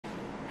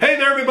Hey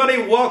there everybody,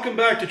 welcome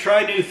back to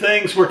Try New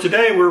Things, where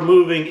today we're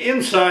moving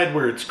inside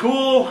where it's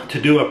cool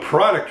to do a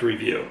product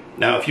review.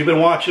 Now if you've been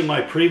watching my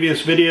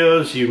previous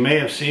videos, you may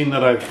have seen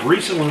that I've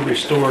recently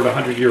restored a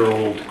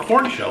 100-year-old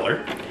corn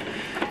sheller.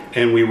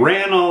 And we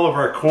ran all of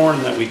our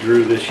corn that we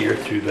grew this year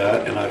through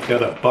that, and I've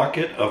got a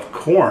bucket of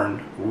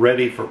corn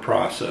ready for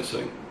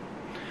processing.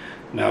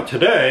 Now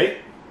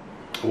today,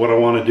 what I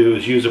want to do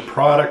is use a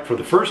product for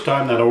the first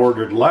time that I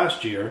ordered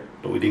last year,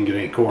 but we didn't get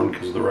any corn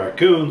because of the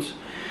raccoons.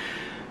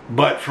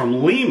 But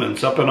from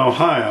Lehman's up in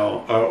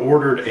Ohio, I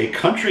ordered a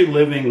Country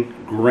Living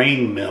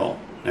grain mill.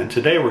 And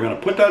today we're going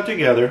to put that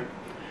together,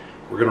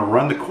 we're going to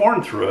run the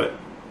corn through it,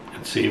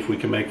 and see if we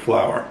can make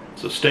flour.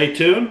 So stay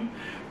tuned,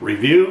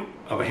 review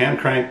of a hand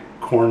crank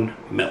corn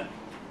mill.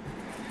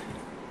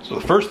 So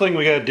the first thing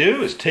we got to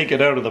do is take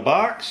it out of the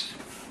box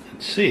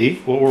and see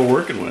what we're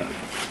working with.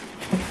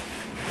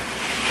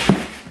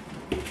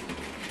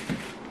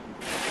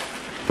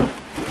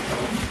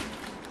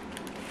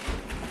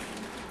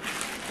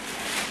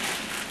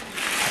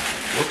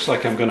 Looks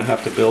like I'm going to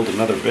have to build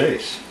another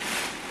base.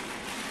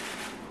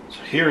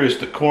 So here is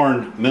the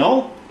corn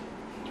mill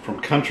from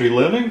Country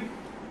Living,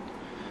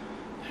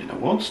 and it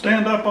won't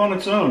stand up on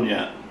its own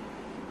yet.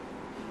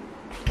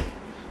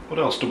 What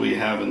else do we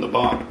have in the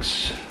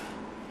box?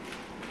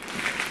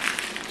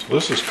 So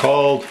this is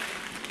called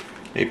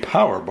a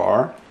power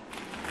bar.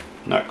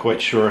 Not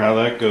quite sure how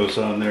that goes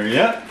on there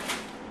yet.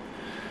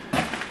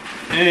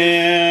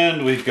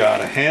 And we've got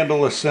a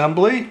handle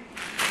assembly.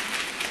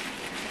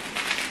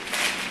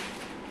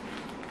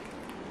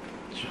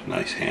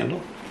 Nice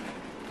handle.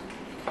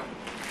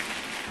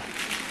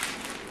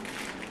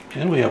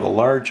 And we have a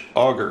large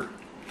auger.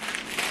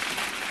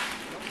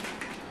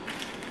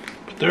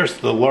 But there's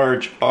the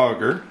large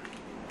auger.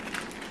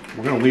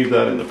 We're going to leave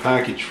that in the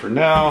package for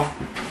now.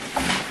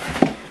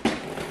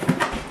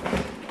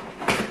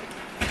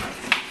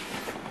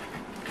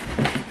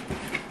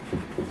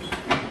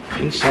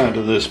 Inside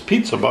of this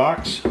pizza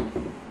box,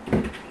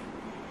 we've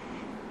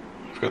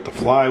got the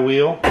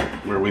flywheel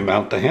where we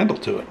mount the handle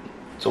to it.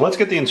 So let's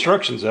get the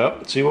instructions out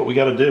and see what we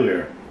got to do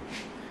here.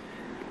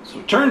 So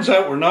it turns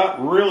out we're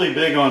not really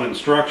big on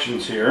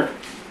instructions here.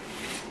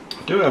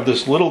 I do have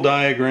this little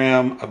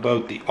diagram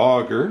about the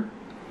auger,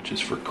 which is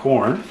for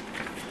corn,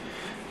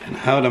 and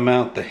how to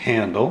mount the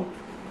handle.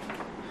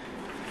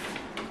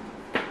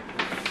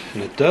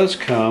 And it does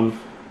come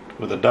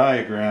with a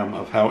diagram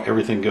of how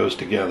everything goes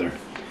together.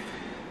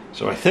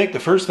 So I think the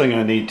first thing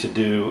I need to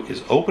do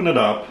is open it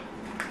up,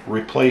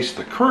 replace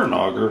the current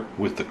auger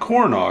with the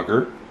corn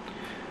auger,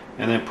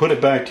 and then put it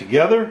back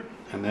together,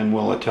 and then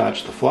we'll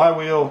attach the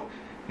flywheel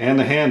and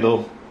the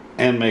handle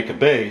and make a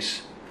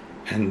base,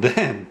 and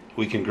then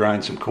we can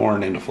grind some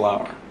corn into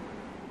flour.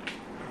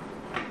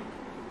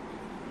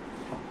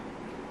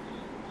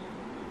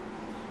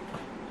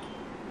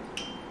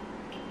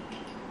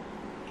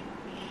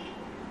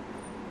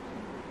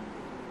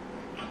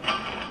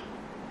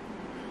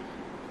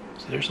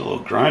 So there's the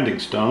little grinding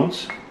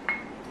stones,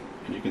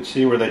 and you can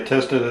see where they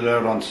tested it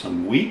out on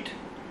some wheat.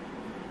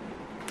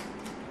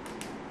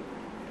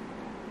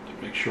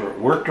 Make sure it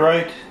worked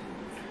right.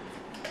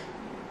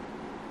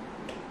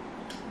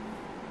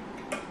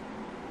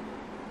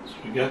 So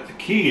we got the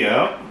key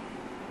out.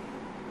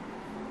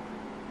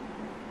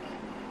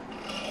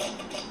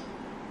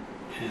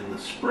 And the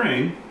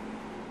spring,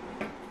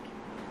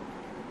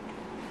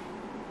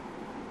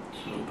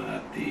 so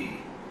that the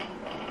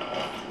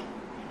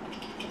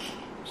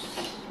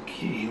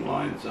key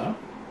lines up.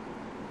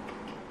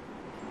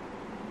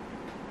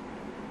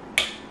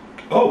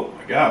 Oh,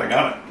 I got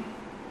it.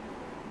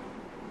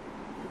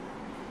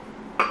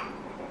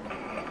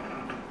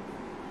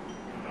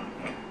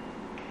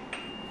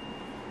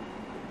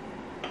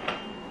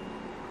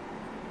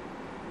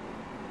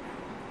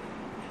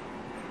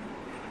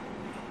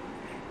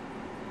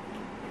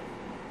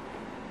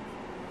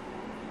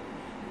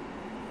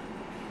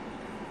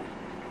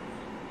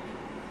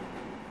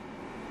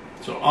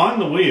 So on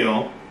the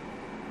wheel,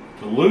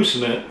 to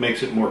loosen it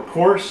makes it more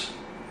coarse,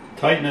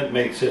 tighten it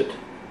makes it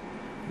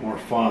more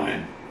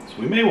fine. So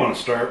we may want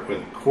to start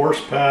with a coarse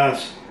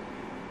pass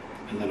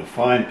and then a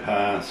fine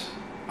pass.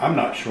 I'm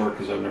not sure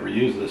because I've never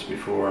used this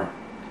before.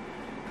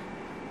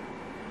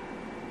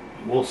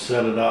 We'll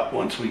set it up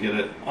once we get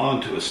it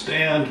onto a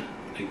stand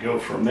and go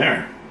from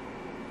there.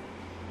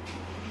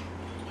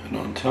 And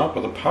on top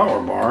of the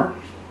power bar,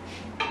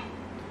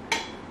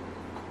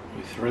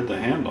 we thread the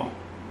handle.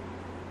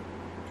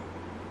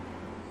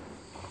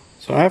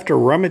 So after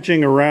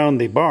rummaging around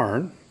the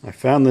barn, I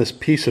found this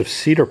piece of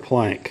cedar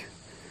plank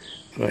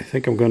that I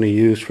think I'm going to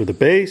use for the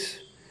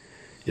base.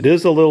 It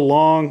is a little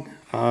long,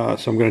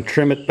 so I'm going to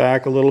trim it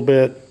back a little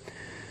bit.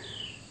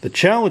 The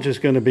challenge is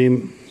going to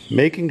be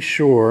making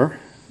sure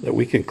that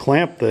we can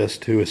clamp this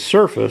to a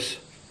surface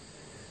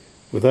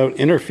without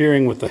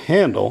interfering with the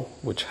handle,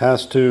 which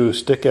has to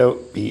stick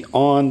out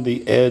beyond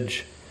the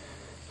edge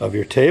of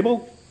your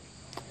table,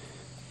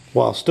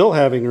 while still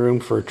having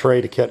room for a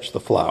tray to catch the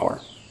flour.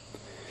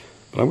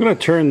 But I'm going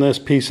to turn this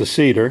piece of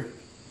cedar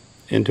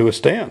into a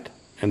stand,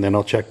 and then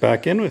I'll check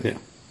back in with you.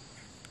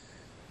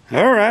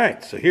 All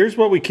right, so here's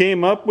what we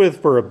came up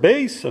with for a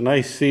base. A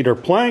nice cedar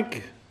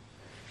plank,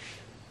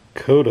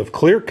 coat of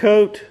clear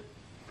coat.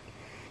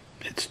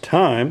 It's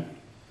time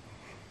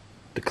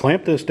to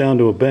clamp this down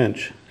to a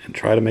bench and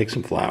try to make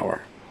some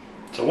flour.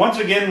 So once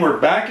again, we're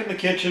back in the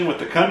kitchen with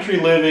the Country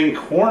Living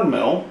corn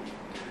mill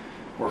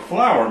or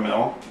flour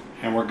mill,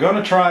 and we're going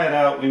to try it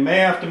out. We may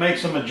have to make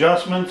some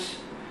adjustments,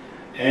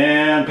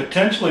 and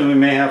potentially we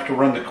may have to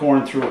run the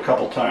corn through a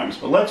couple times.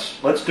 But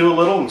let's do a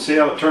little and see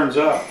how it turns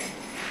out.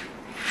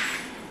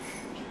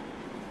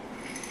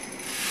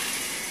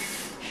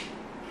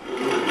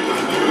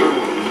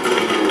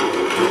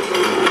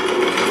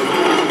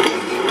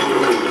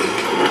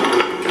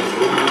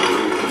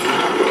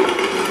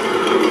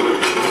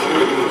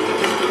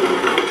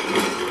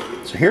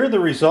 So here are the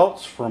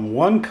results from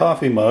 1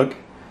 coffee mug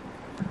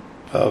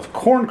of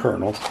corn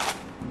kernels.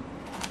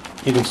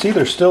 You can see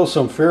there's still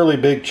some fairly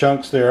big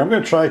chunks there. I'm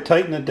going to try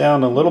tighten it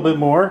down a little bit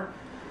more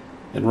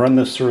and run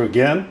this through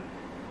again,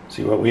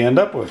 see what we end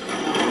up with.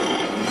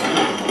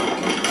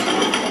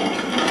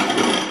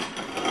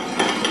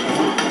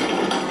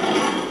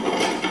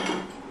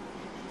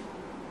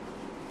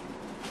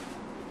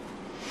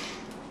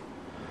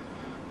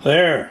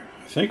 There,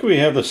 I think we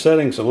have the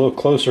settings a little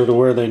closer to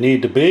where they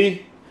need to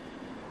be.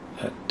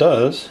 That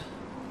does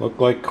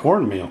look like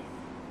cornmeal.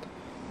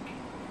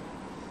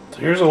 So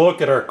here's a look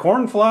at our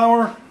corn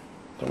flour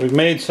that we've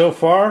made so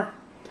far,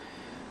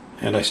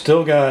 and I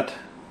still got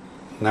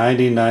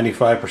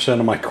 90-95%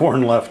 of my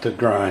corn left to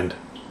grind.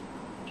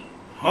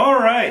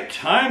 Alright,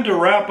 time to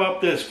wrap up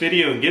this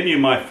video and give you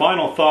my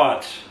final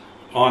thoughts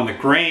on the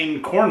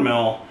grain corn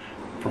mill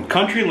from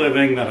Country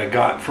Living that I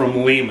got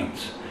from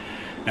Lehman's.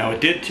 Now, it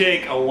did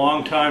take a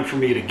long time for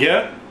me to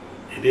get.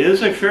 It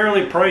is a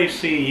fairly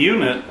pricey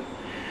unit,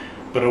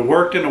 but it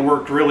worked, and it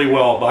worked really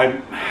well. But I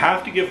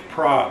have to give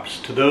props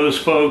to those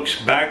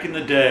folks back in the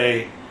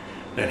day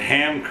that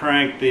hand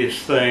cranked this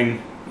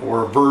thing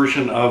or a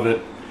version of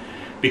it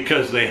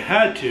because they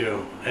had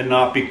to and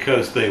not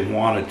because they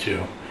wanted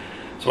to.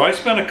 So I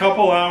spent a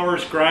couple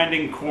hours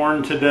grinding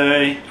corn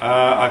today.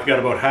 I've got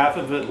about half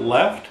of it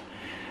left,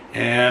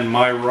 and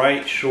my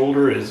right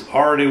shoulder is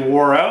already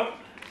wore out,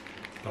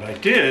 but I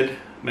did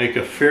make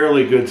a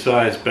fairly good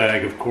sized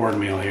bag of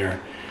cornmeal here.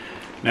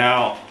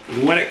 Now,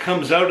 when it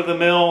comes out of the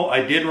mill,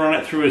 I did run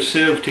it through a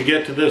sieve to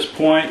get to this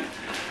point.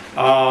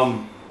 But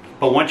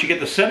once you get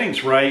the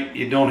settings right,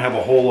 you don't have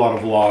a whole lot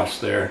of loss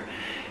there.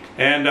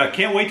 And I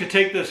can't wait to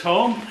take this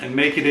home and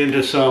make it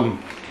into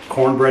some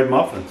cornbread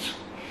muffins.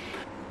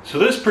 So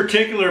this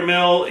particular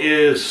mill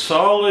is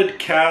solid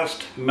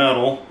cast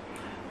metal.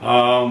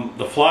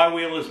 The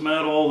flywheel is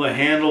metal, the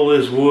handle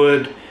is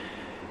wood.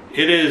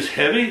 It is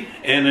heavy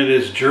and it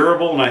is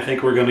durable, and I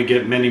think we're going to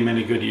get many,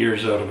 many good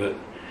years out of it.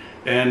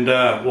 And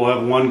we'll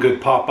have one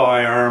good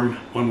Popeye arm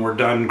when we're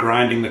done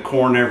grinding the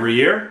corn every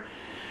year.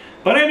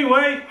 But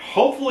anyway,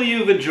 hopefully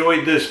you've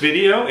enjoyed this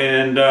video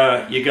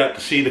and you got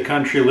to see the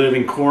Country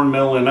Living corn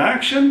mill in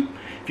action.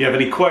 If you have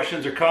any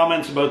questions or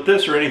comments about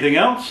this or anything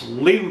else,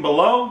 leave them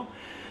below.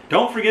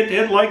 Don't forget to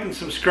hit like and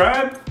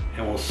subscribe,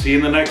 and we'll see you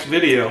in the next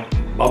video.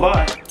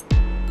 Bye-bye.